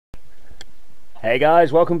Hey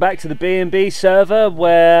guys, welcome back to the BnB server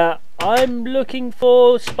where I'm looking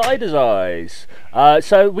for spider's eyes.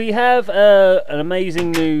 So we have an amazing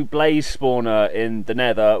new blaze spawner in the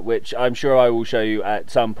nether, which I'm sure I will show you at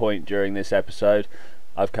some point during this episode.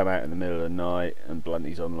 I've come out in the middle of the night and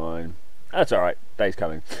Blunty's online. That's alright, day's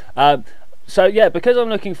coming. So yeah, because I'm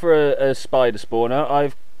looking for a spider spawner,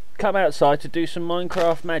 I've come outside to do some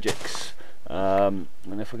Minecraft magics. And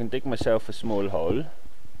if I can dig myself a small hole,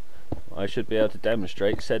 I should be able to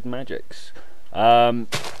demonstrate said magics. So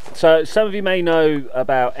some of you may know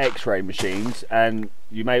about X-ray machines, and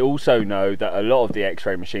you may also know that a lot of the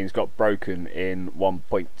X-ray machines got broken in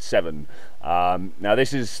 1.7. Now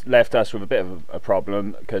this has left us with a bit of a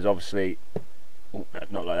problem, because obviously,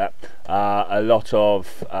 not like that, a lot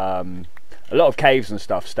of caves and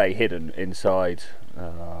stuff stay hidden inside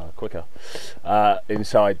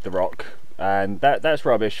inside the rock. And that's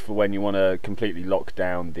rubbish for when you want to completely lock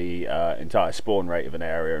down the entire spawn rate of an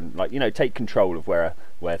area and, like, you know, take control of where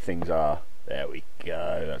things are. There we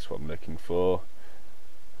go, that's what I'm looking for.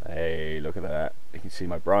 Hey, look at that. You can see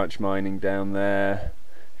my branch mining down there.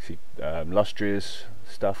 You see Lustria's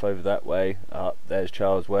stuff over that way. There's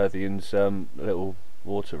Charles Worthian's little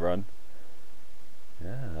water run.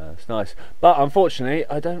 Yeah, it's nice. But unfortunately,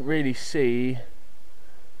 I don't really see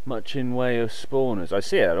much in way of spawners. I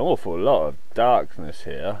see an awful lot of darkness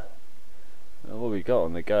here. What have we got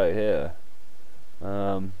on the go here?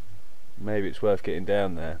 Maybe it's worth getting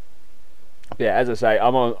down there. But yeah, as I say,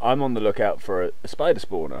 I'm on the lookout for a spider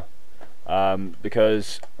spawner,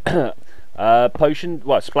 because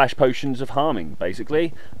splash potions of harming,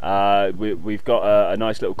 basically. We've got a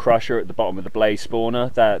nice little crusher at the bottom of the blaze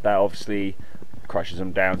spawner that obviously crushes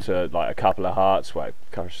them down to like a couple of hearts. Well,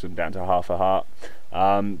 crushes them down to half a heart.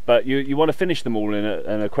 But you want to finish them all in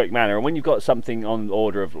a quick manner, and when you've got something on the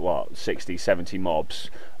order of what, 60, 70 mobs,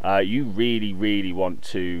 you really want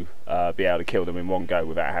to be able to kill them in one go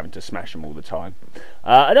without having to smash them all the time.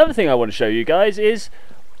 Another thing I want to show you guys is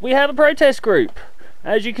we have a protest group.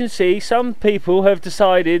 As you can see, some people have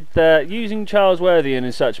decided that using Charles Worthian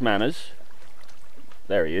in such manners,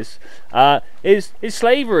 there he is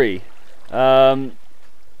slavery. Cruelty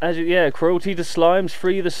to slimes,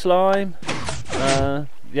 free the slime.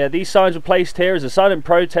 Yeah, these signs were placed here as a silent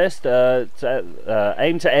protest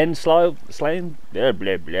aim to end slime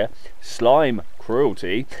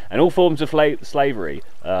cruelty and all forms of slavery.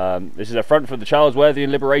 This is a front for the Charles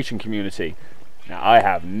Worthian liberation community. Now, I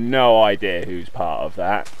have no idea who's part of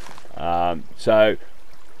that, so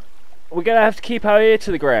we're going to have to keep our ear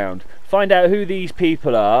to the ground, find out who these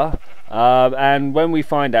people are, and when we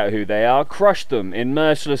find out who they are, crush them in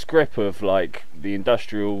merciless grip of, like, the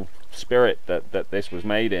industrial spirit that this was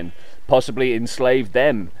made in, possibly enslave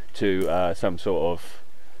them to some sort of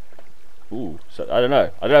I don't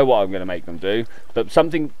know what I'm going to make them do, but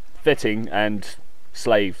something fitting and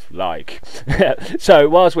slave-like. So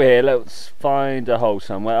whilst we're here, let's find a hole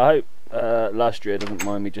somewhere. I hope Lustria doesn't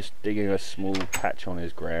mind me just digging a small patch on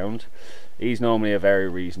his ground. He's normally a very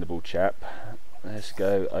reasonable chap. Let's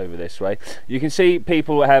go over this way. You can see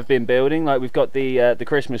people have been building, like we've got the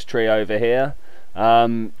Christmas tree over here.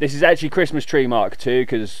 This is actually Christmas tree Mark II,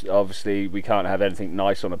 because obviously we can't have anything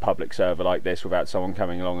nice on a public server like this without someone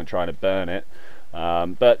coming along and trying to burn it.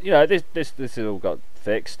 But you know, this has all got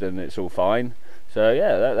fixed and it's all fine. So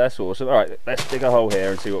yeah, that's awesome. All right, let's dig a hole here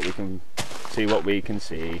and see what we can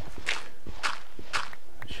see.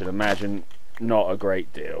 I should imagine not a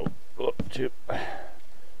great deal.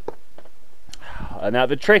 Now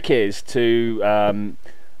the trick is to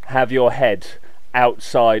have your head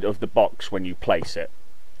outside of the box when you place it,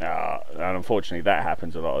 and unfortunately that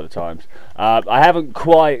happens a lot of the times. I haven't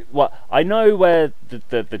quite, I know where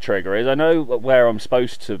the trigger is, I know where I'm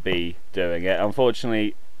supposed to be doing it.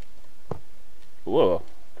 Unfortunately, whoa,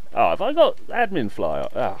 have I got admin fly?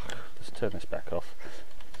 Let's turn this back off.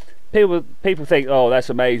 People think, oh, that's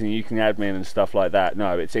amazing, you can admin and stuff like that.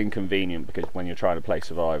 No, it's inconvenient, because when you're trying to play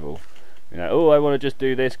survival, you know, oh, I want to just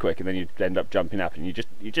do this quick, and then you end up jumping up, and you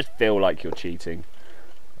just feel like you're cheating.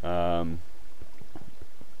 Also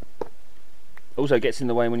gets in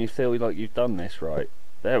the way when you feel like you've done this right.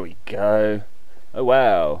 There we go. Oh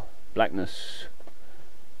wow, blackness.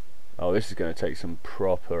 Oh, this is going to take some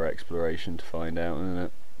proper exploration to find out, isn't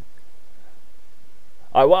it?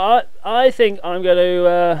 I think I'm going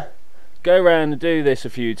to go around and do this a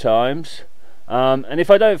few times. And if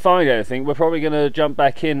I don't find anything, we're probably going to jump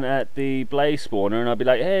back in at the blaze spawner and I'll be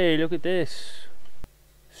like, hey, look at this.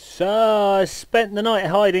 So I spent the night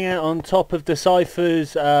hiding out on top of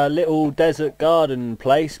Decipher's little desert garden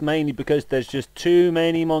place, mainly because there's just too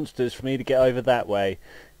many monsters for me to get over that way.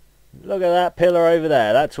 Look at that pillar over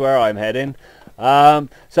there, that's where I'm heading.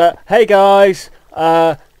 So, hey guys,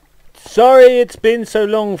 sorry it's been so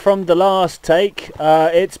long from the last take.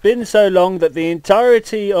 It's been so long that the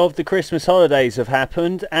entirety of the Christmas holidays have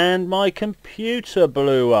happened and my computer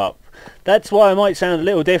blew up. That's why I might sound a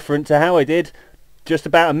little different to how I did just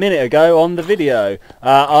about a minute ago on the video.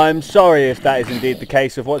 I'm sorry if that is indeed the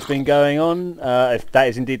case of what's been going on,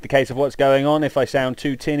 if I sound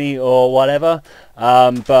too tinny or whatever,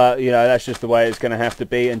 but you know, that's just the way it's going to have to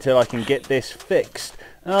be until I can get this fixed.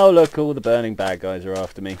 Oh look, all the burning bad guys are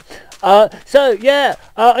after me. So yeah,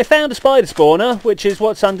 I found a spider spawner, which is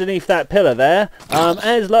what's underneath that pillar there.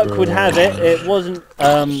 As luck would have it, it wasn't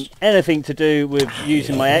anything to do with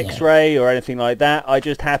using my x-ray or anything like that. I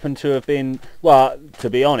just happened to have been, well, to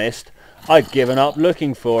be honest, I'd given up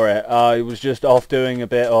looking for it. I was just off doing a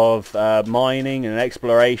bit of mining and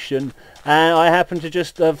exploration, and I happened to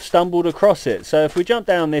just have stumbled across it. So if we jump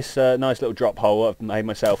down this nice little drop hole I've made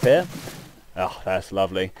myself here. Oh, that's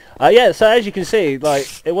lovely. Yeah, so as you can see, like,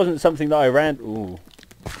 it wasn't something that I ran... Ooh.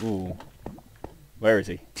 Ooh. Where is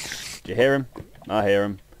he? Do you hear him? I hear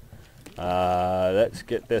him. Let's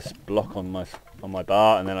get this block on my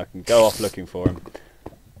bar, and then I can go off looking for him.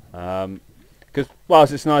 Because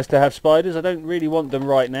whilst it's nice to have spiders, I don't really want them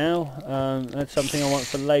right now. That's something I want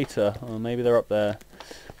for later. Or maybe they're up there.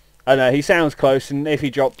 I don't know, he sounds close, and if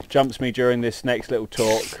he jumps me during this next little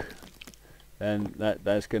talk... then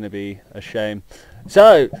that's going to be a shame.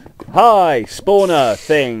 So, hi, spawner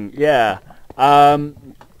thing, yeah.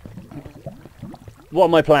 What are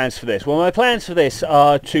my plans for this? Well, my plans for this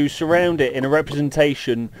are to surround it in a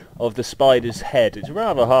representation of the spider's head. It's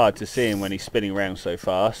rather hard to see him when he's spinning around so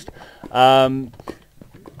fast.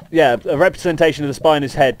 Yeah, a representation of the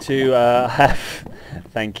spider's head to have...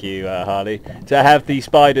 Thank you, Harley. To have the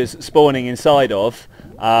spiders spawning inside of.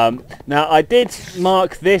 Now, I did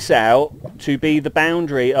mark this out to be the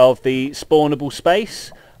boundary of the spawnable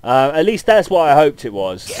space. At least that's what I hoped it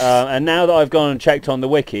was. And now that I've gone and checked on the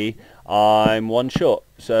wiki, I'm one short.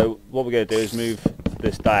 So what we're going to do is move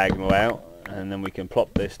this diagonal out, and then we can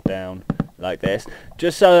plop this down like this,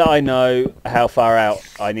 just so that I know how far out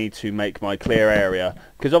I need to make my clear area,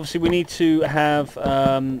 because obviously we need to have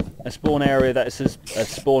a spawn area that's a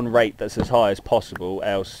spawn rate that's as high as possible,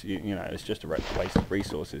 else you know, it's just a waste of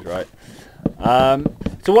resources, right?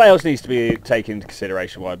 So what else needs to be taken into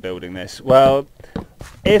consideration while building this? Well,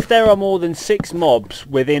 if there are more than 6 mobs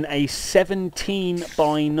within a 17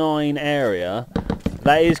 by 9 area,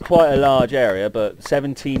 that is quite a large area, but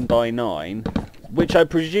 17 by 9, which I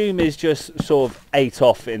presume is just sort of 8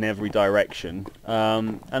 off in every direction. I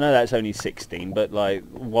know that's only 16, but like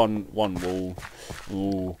one wall.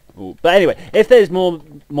 Ooh. But anyway, if there's more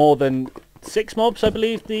than 6 mobs, I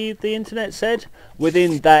believe the internet said,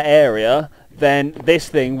 within that area, then this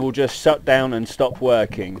thing will just shut down and stop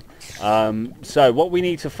working. So what we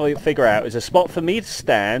need to figure out is a spot for me to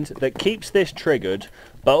stand that keeps this triggered,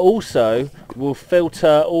 but also will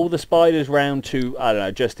filter all the spiders round to, I don't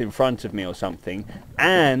know, just in front of me or something,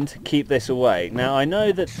 and keep this away. Now, I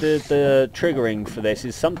know that the triggering for this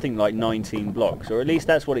is something like 19 blocks, or at least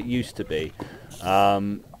that's what it used to be.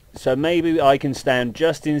 So maybe I can stand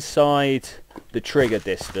just inside the trigger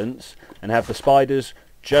distance and have the spiders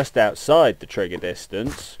just outside the trigger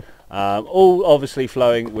distance. All obviously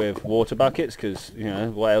flowing with water buckets, because, you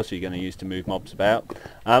know, what else are you going to use to move mobs about?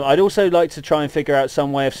 I'd also like to try and figure out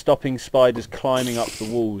some way of stopping spiders climbing up the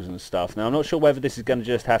walls and stuff. Now, I'm not sure whether this is going to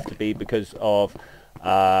just have to be because of,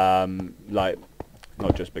 like,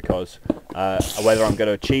 not just because, whether I'm going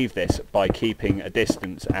to achieve this by keeping a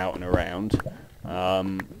distance out and around,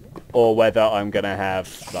 or whether I'm going to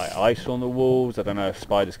have like ice on the walls. I don't know if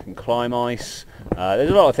spiders can climb ice. There's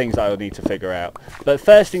a lot of things I would need to figure out. But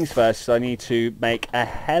first things first, I need to make a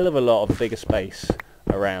hell of a lot of a bigger space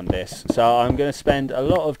around this. So I'm going to spend a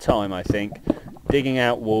lot of time, I think, digging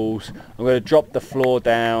out walls. I'm going to drop the floor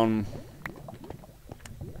down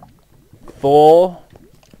 4.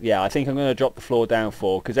 Yeah, I think I'm going to drop the floor down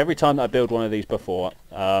 4, because every time that I build one of these before,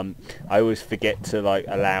 I always forget to like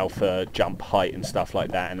allow for jump height and stuff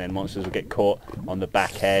like that, and then monsters will get caught on the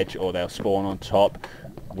back edge, or they'll spawn on top,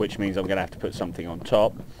 which means I'm going to have to put something on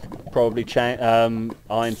top. Probably iron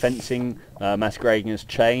fencing, masquerading as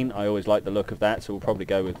chain. I always like the look of that, so we'll probably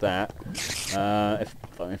go with that.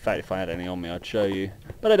 In fact, if I had any on me, I'd show you,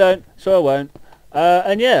 but I don't, so I won't.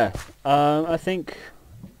 And yeah, I think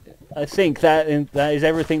that is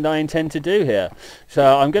everything that I intend to do here.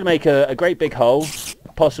 So I'm going to make a great big hole,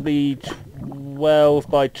 possibly 12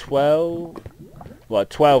 by 12. Well,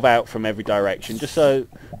 12 out from every direction, just so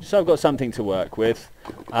I've got something to work with.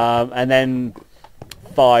 And then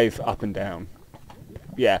 5 up and down.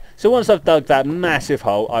 yeah, so once I've dug that massive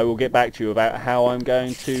hole, I will get back to you about how I'm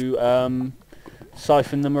going to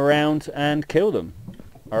siphon them around and kill them.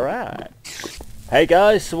 Alright. Hey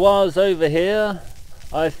guys, so while I was over here,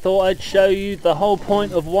 I thought I'd show you the whole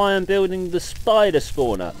point of why I'm building the spider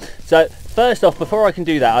spawner. So first off, before I can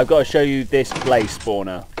do that, I've got to show you this blaze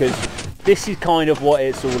spawner, because this is kind of what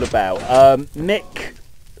it's all about. Mick,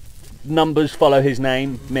 numbers follow his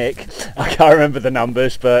name, Mick. I can't remember the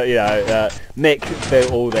numbers, but you know, Mick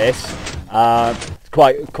built all this.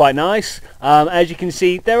 Quite nice. As you can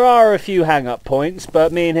see, there are a few hang-up points,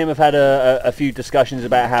 but me and him have had a few discussions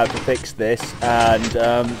about how to fix this,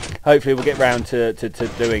 and hopefully we'll get round to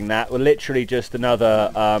doing that. We're literally just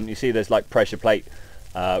another, you see there's like pressure plate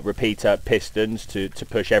repeater pistons to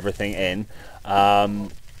push everything in.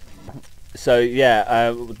 So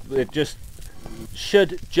yeah, it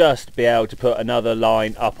should just be able to put another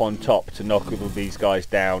line up on top to knock all of these guys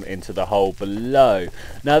down into the hole below.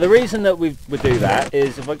 Now the reason that we would do that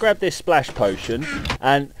is if I grab this splash potion,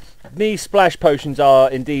 and these splash potions are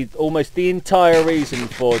indeed almost the entire reason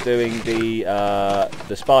for doing the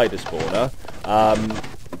spider spawner,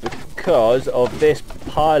 because of this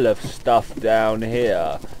pile of stuff down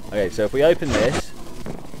here. Okay, so if we open this,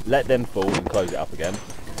 let them fall and close it up again.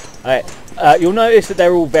 Okay, you'll notice that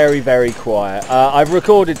they're all very quiet. I've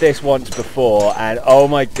recorded this once before, and oh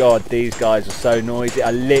my god, these guys are so noisy.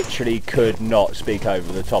 I literally could not speak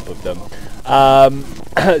over the top of them.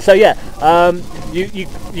 So yeah,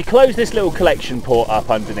 you close this little collection port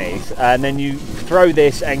up underneath, and then you throw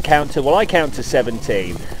this and count to, well, I count to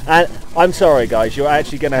 17. And I'm sorry guys, you're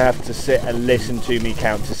actually going to have to sit and listen to me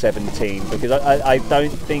count to 17, because I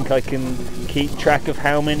don't think I can keep track of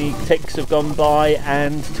how many ticks have gone by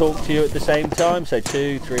and talk to you at the same time. So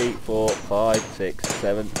 2, 3, 4, 5, 6,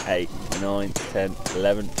 7, 8, 9, 10,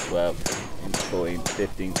 11, 12, 14,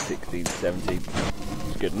 15, 16, 17.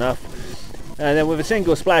 It's good enough. And then with a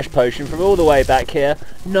single splash potion from all the way back here,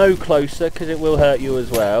 no closer because it will hurt you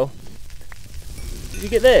as well, you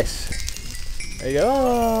get this. There you go.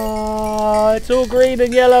 Oh, it's all green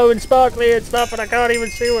and yellow and sparkly and stuff, and I can't even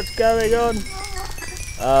see what's going on.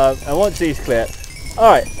 And once these clear,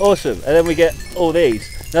 alright, awesome. And then we get all these.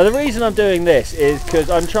 Now the reason I'm doing this is because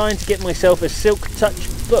I'm trying to get myself a Silk Touch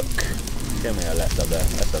book. How many I left up there?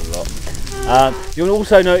 That's a lot. You'll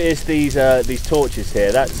also notice these torches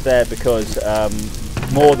here. That's there because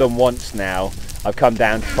more than once now I've come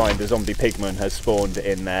down to find a zombie pigman has spawned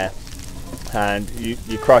in there, and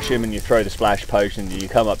you crush him and you throw the splash potion and you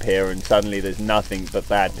come up here and suddenly there's nothing but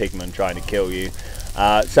bad pigmen trying to kill you.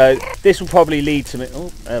 So this will probably lead to me,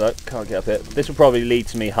 oh hello, can't get up here. This will probably lead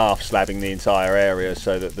to me half slabbing the entire area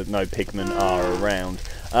so that no pigmen are around.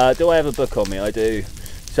 Do I have a book on me? I do.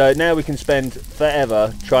 So now we can spend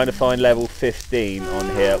forever trying to find level 15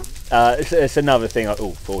 on here. It's another thing,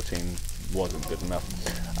 oh 14 wasn't good enough.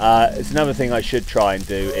 It's another thing I should try and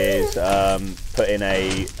do is put in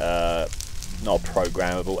a, not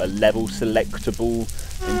a level selectable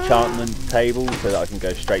enchantment table so that I can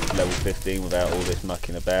go straight to level 15 without all this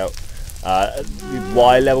mucking about.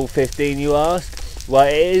 Why level 15 you ask? Well,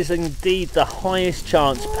 it is indeed the highest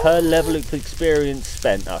chance per level of experience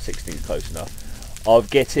spent, 16 is close enough,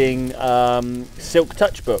 of getting Silk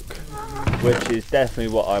Touch book, which is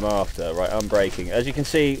definitely what I'm after. Right, unbreaking. As you can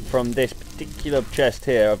see from this particular chest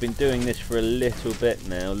here, I've been doing this for a little bit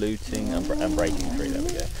now, looting, unbreaking 3, there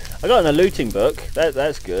we go. I got a looting book,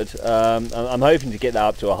 that's good. I'm hoping to get that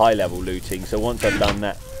up to a high level looting, so once I've done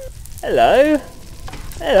that... Hello,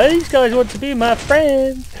 these guys want to be my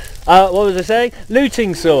friends. What was I saying?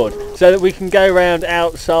 Looting sword, so that we can go around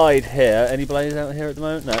outside here. Any blaze out here at the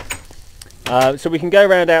moment? No. So we can go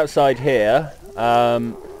around outside here,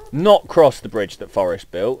 not cross the bridge that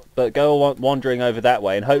Forrest built, but go wandering over that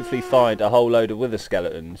way and hopefully find a whole load of wither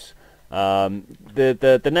skeletons.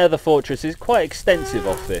 The nether fortress is quite extensive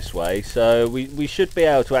off this way, so we should be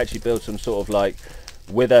able to actually build some sort of like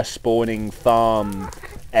wither spawning farm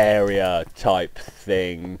area type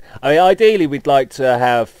thing. I mean, ideally we'd like to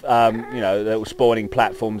have you know, little spawning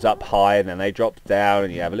platforms up high and then they drop down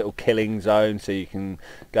and you have a little killing zone so you can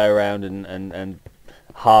go around and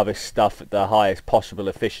harvest stuff at the highest possible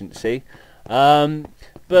efficiency.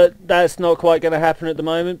 But that's not quite going to happen at the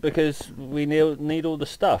moment because we need all the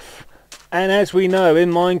stuff. And as we know in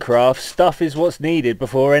Minecraft, stuff is what's needed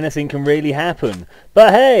before anything can really happen.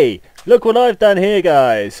 But hey, look what I've done here,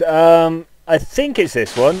 guys. I think it's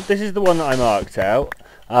this one. This is the one that I marked out.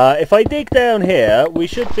 If I dig down here, we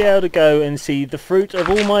should be able to go and see the fruit of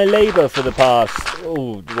all my labour for the past,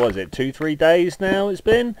 oh, what was it, 2-3 days now it's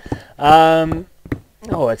been?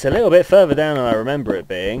 Oh, it's a little bit further down than I remember it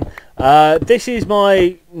being. This is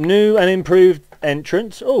my new and improved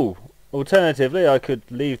entrance. Oh, alternatively, I could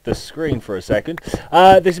leave the screen for a second.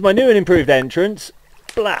 This is my new and improved entrance.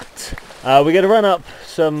 Blat. We're going to run up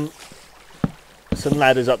some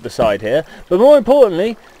ladders up the side here, but more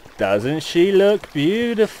importantly, doesn't she look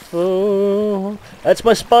beautiful? That's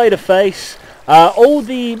my spider face. All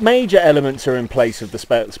the major elements are in place of the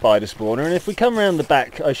spider spawner, and if we come around the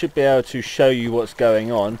back, I should be able to show you what's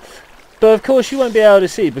going on. But of course you won't be able to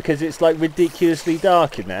see because it's like ridiculously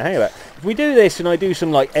dark in there. Hang on. If we do this and I do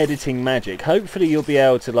some like editing magic, hopefully you'll be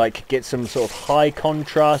able to like get some sort of high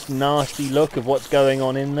contrast, nasty look of what's going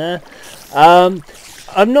on in there. I'm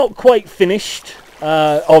not quite finished.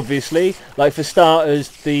 Obviously, like for starters,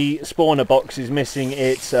 the spawner box is missing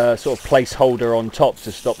its sort of placeholder on top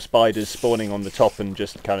to stop spiders spawning on the top and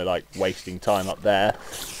just kind of like wasting time up there.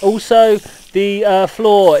 Also, the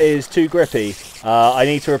floor is too grippy. I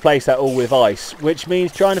need to replace that all with ice, which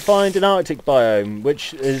means trying to find an Arctic biome,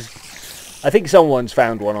 which is, I think someone's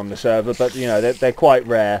found one on the server, but you know, they're quite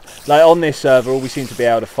rare. Like on this server, all we seem to be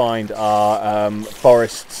able to find are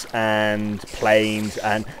forests and plains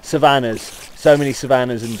and savannas. So many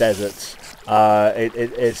savannas and deserts.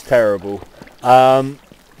 It's terrible. But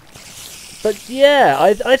yeah,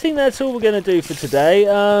 I think that's all we're going to do for today.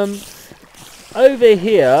 Over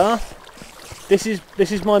here, this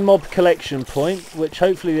is my mob collection point, which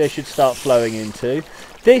hopefully they should start flowing into.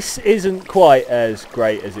 This isn't quite as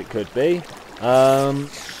great as it could be.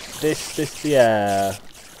 Yeah.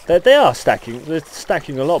 They are stacking. They're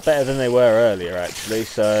stacking a lot better than they were earlier, actually.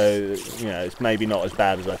 So, you know, it's maybe not as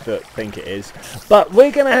bad as I think it is. But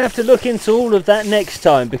we're going to have to look into all of that next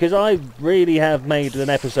time, because I really have made an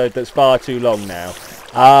episode that's far too long now.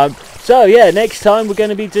 So, yeah, next time we're going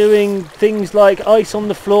to be doing things like ice on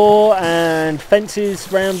the floor and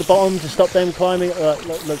fences around the bottom to stop them climbing.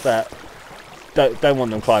 Look at that. Don't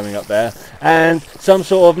want them climbing up there, and some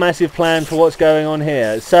sort of massive plan for what's going on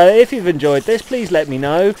here. So if you've enjoyed this, please let me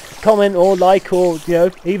know, comment or like, or you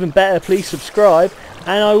know, even better, please subscribe,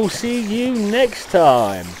 and I will see you next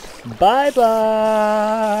time. Bye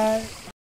bye.